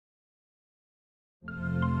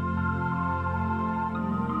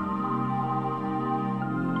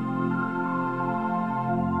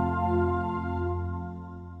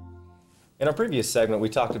In our previous segment, we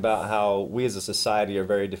talked about how we as a society are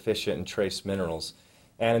very deficient in trace minerals.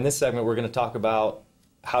 And in this segment, we're going to talk about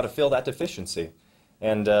how to fill that deficiency.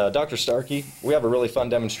 And Dr. Starkey, we have a really fun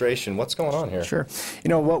demonstration. What's going on here? Sure. You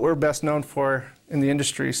know, what we're best known for in the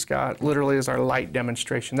industry, Scott, literally is our light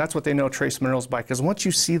demonstration. That's what they know trace minerals by, because once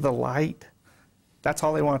you see the light, that's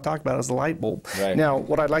all they want to talk about is the light bulb. Right. Now,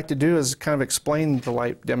 what I'd like to do is kind of explain the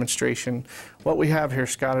light demonstration. What we have here,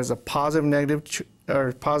 Scott, is a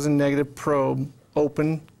positive-negative probe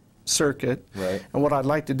open circuit. Right. And what I'd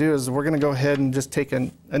like to do is we're going to go ahead and just take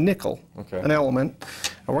a nickel, an element,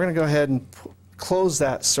 and we're going to go ahead and close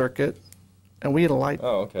that circuit, and we get a light.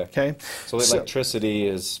 Oh, okay. Okay. So the electricity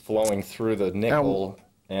is flowing through the nickel,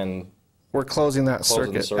 and we're closing that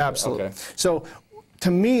circuit. Absolutely. Okay. So, to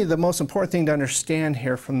me, the most important thing to understand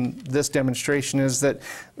here from this demonstration is that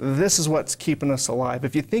this is what's keeping us alive.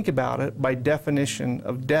 If you think about it, by definition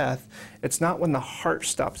of death, it's not when the heart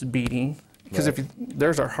stops beating, because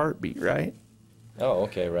there's our heartbeat, right? Oh,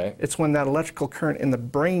 okay, right. It's when that electrical current in the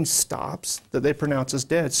brain stops that they pronounce us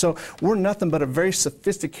dead. So we're nothing but a very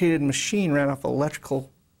sophisticated machine ran off electrical,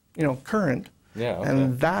 current. Yeah, okay.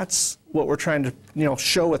 And that's what we're trying to,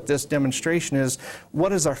 show with this demonstration is what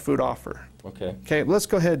does our food offer? Okay. Okay, let's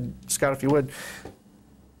go ahead, Scott, if you would,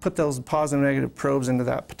 put those positive and negative probes into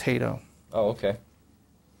that potato. Oh, okay.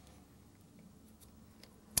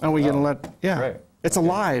 And we're going to Right. It's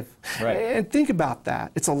alive. Right. And think about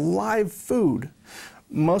that. It's a live food.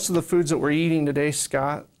 Most of the foods that we're eating today,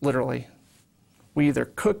 Scott, literally, we either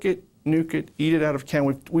cook it, nuke it, eat it out of a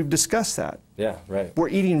can. We've discussed that. Yeah, right. We're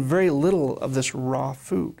eating very little of this raw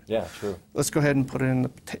food. Yeah, true. Let's go ahead and put it in the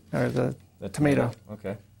tomato.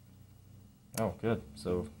 Okay. Oh, good.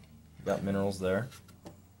 So we've got minerals there.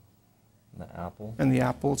 And the apple. And the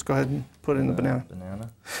apple. Let's go ahead and put it in the banana.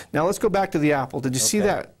 Banana. Now let's go back to the apple. Did you see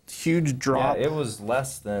that huge drop? Yeah, it was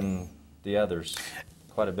less than the others,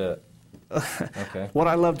 quite a bit. Okay. What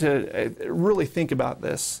I love to really think about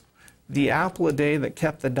this, the apple a day that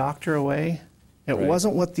kept the doctor away, it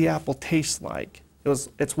wasn't what the apple tastes like.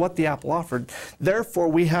 It's what the apple offered. Therefore,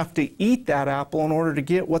 we have to eat that apple in order to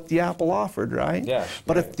get what the apple offered, right? Yeah.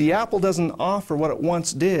 But if the apple doesn't offer what it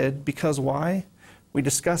once did, because why? We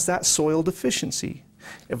discussed that soil deficiency.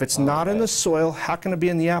 If it's not in the soil, how can it be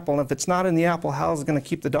in the apple? And if it's not in the apple, how is it going to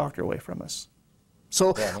keep the doctor away from us?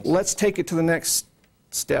 So let's take it to the next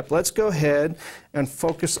step. Let's go ahead and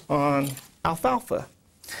focus on alfalfa.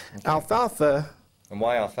 Okay. Alfalfa. And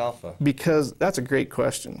why alfalfa? Because that's a great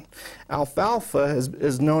question. Alfalfa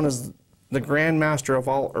is known as the grandmaster of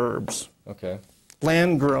all herbs. Okay.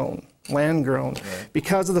 Land grown. Right.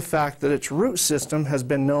 Because of the fact that its root system has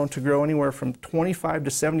been known to grow anywhere from 25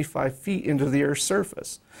 to 75 feet into the Earth's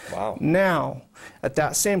surface. Wow. Now, at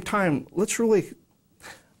that same time, let's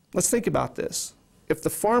think about this. If the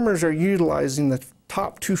farmers are utilizing the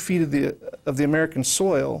top 2 feet of the American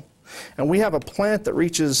soil, and we have a plant that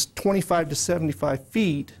reaches 25 to 75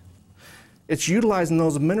 feet, it's utilizing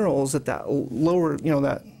those minerals at that lower,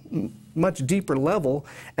 that much deeper level,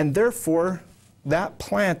 and therefore that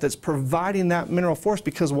plant that's providing that mineral for us,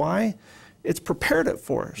 because why? It's prepared it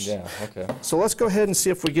for us. Yeah, okay. So let's go ahead and see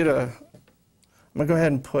if we get I'm going to go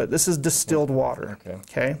ahead and this is distilled water.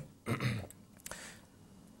 Okay.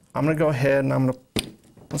 I'm going to go ahead and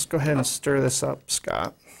let's go ahead and stir this up,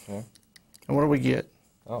 Scott. Okay. And what do we get?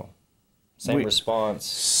 Oh. Same response.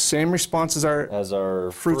 Same response as our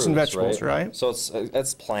fruits and vegetables, right? So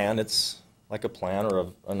it's plant. It's like a plant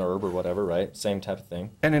or an herb or whatever, right? Same type of thing.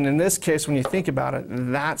 And in this case, when you think about it,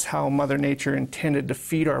 that's how Mother Nature intended to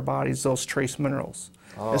feed our bodies those trace minerals.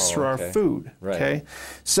 It's through our food. Right. Okay.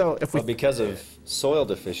 So but because of soil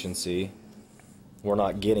deficiency, we're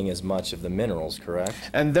not getting as much of the minerals, correct?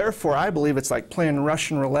 And therefore, I believe it's like playing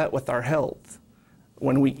Russian roulette with our health.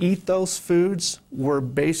 When we eat those foods, we're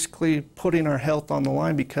basically putting our health on the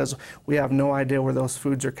line because we have no idea where those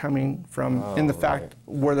foods are coming from in the fact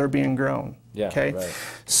where they're being grown. Yeah, okay? Right.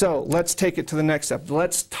 So let's take it to the next step.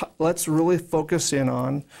 Let's really focus in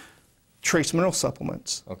on trace mineral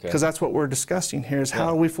supplements, because that's what we're discussing here is how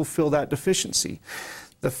do we fulfill that deficiency.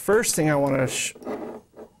 The first thing I want to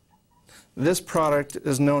this product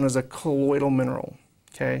is known as a colloidal mineral.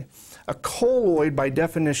 Okay? A colloid, by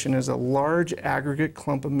definition, is a large aggregate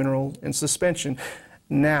clump of mineral in suspension.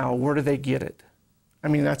 Now, where do they get it? I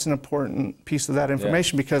mean, that's an important piece of that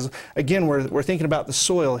information because, again, we're thinking about the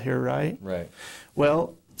soil here, right? Right.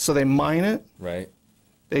 Well, so they mine it. Right.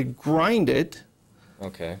 They grind it.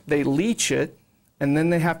 Okay. They leach it, and then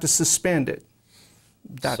they have to suspend it.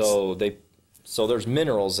 So there's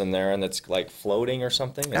minerals in there, and it's like floating or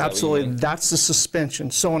something? Absolutely. That's the suspension.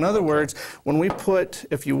 So in other words, when we put,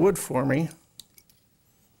 if you would for me,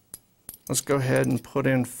 let's go ahead and put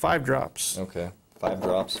in 5 drops. Okay, 5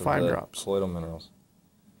 drops of 5 the drops. colloidal minerals.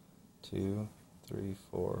 2, 3,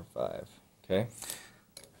 4, 5. Okay.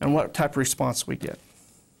 And what type of response we get?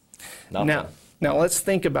 Nothing. Now let's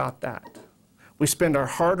think about that. We spend our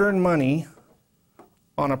hard-earned money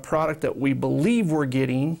on a product that we believe we're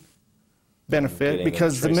getting benefit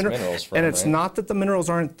because the minerals from, and it's right? Not that the minerals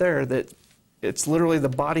aren't there, that it's literally the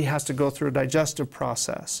body has to go through a digestive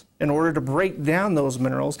process in order to break down those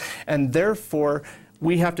minerals, and therefore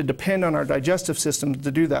we have to depend on our digestive system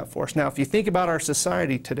to do that for us. Now, if you think about our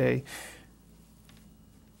society today,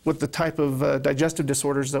 with the type of digestive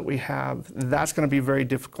disorders that we have, that's going to be very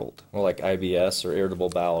difficult. Well, like IBS or irritable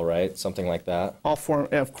bowel, right? Something like that. All form,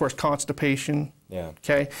 of course, constipation. Yeah.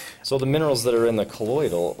 Okay. So the minerals that are in the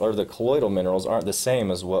colloidal, or the colloidal minerals, aren't the same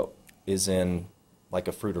as what is in like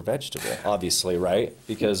a fruit or vegetable, obviously, right?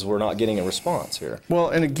 Because we're not getting a response here. Well,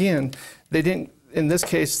 and again, they didn't, in this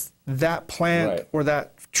case, that plant right. or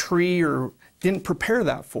that tree or didn't prepare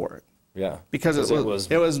that for it. Yeah. Because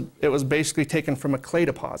it was basically taken from a clay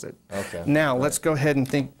deposit. Okay. Now, let's go ahead and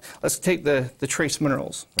think, let's take the trace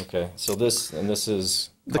minerals. Okay. So this is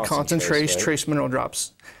the ConcenTrace Trace Mineral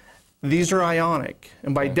Drops. These are ionic,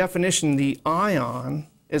 and by definition, the ion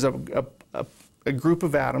is a group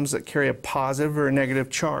of atoms that carry a positive or a negative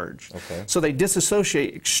charge. Okay. So they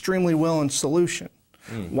dissociate extremely well in solution.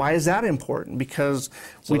 Why is that important? Because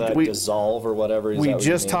we dissolve or whatever. We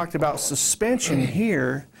just talked about suspension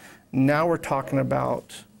here. Now we're talking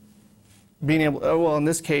about being able, well, in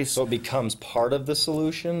this case. So it becomes part of the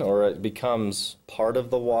solution, or it becomes part of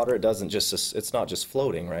the water? It doesn't just, it's not just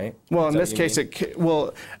floating, right? Well, in this case,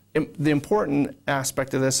 the important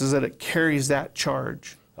aspect of this is that it carries that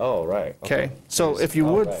charge. Oh, right. Okay. So if you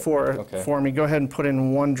would, for me, go ahead and put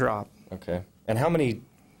in 1 drop. Okay. And how many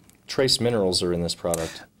trace minerals are in this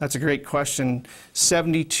product? That's a great question.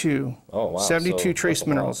 72. Oh, wow. 72 trace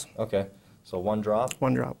minerals. Okay. So 1 drop?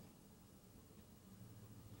 1 drop.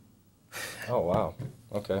 Oh, wow.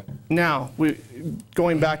 Okay. Now,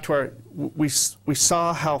 going back to our, we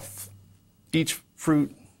saw how each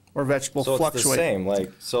fruit or vegetable fluctuates. So it's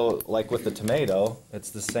the same, like with the tomato, it's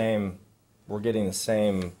the same, we're getting the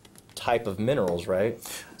same type of minerals, right?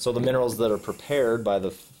 So the minerals that are prepared by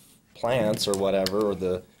the plants or whatever, or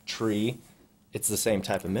the tree, it's the same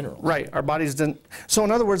type of minerals. Right. Our bodies didn't. So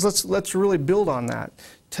in other words, let's really build on that.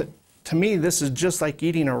 To me, this is just like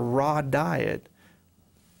eating a raw diet,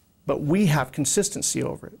 but we have consistency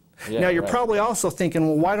over it. Yeah, now, you're probably also thinking,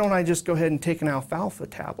 well, why don't I just go ahead and take an alfalfa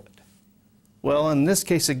tablet? Well, in this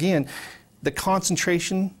case, again, the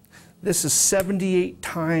concentration, this is 78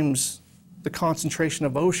 times the concentration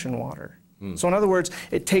of ocean water. So in other words,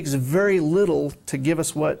 it takes very little to give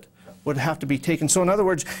us what would have to be taken. So in other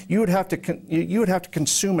words, you would have to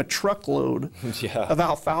consume a truckload of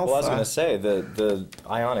alfalfa. Well, I was going to say, the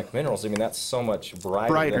ionic minerals, I mean, that's so much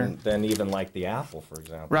brighter. Than even like the apple, for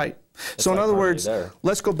example. Right. It's so in like other words,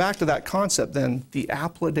 let's go back to that concept then. The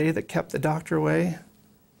apple a day that kept the doctor away,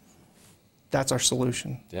 that's our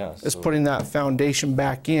solution. Yeah. It's putting that foundation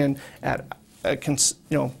back in at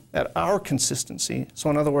at our consistency. So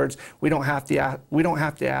in other words, we don't have to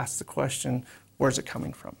ask the question, where's it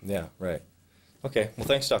coming from? Yeah, right. Okay, well,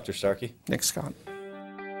 thanks, Dr. Starkey. Thanks, Scott.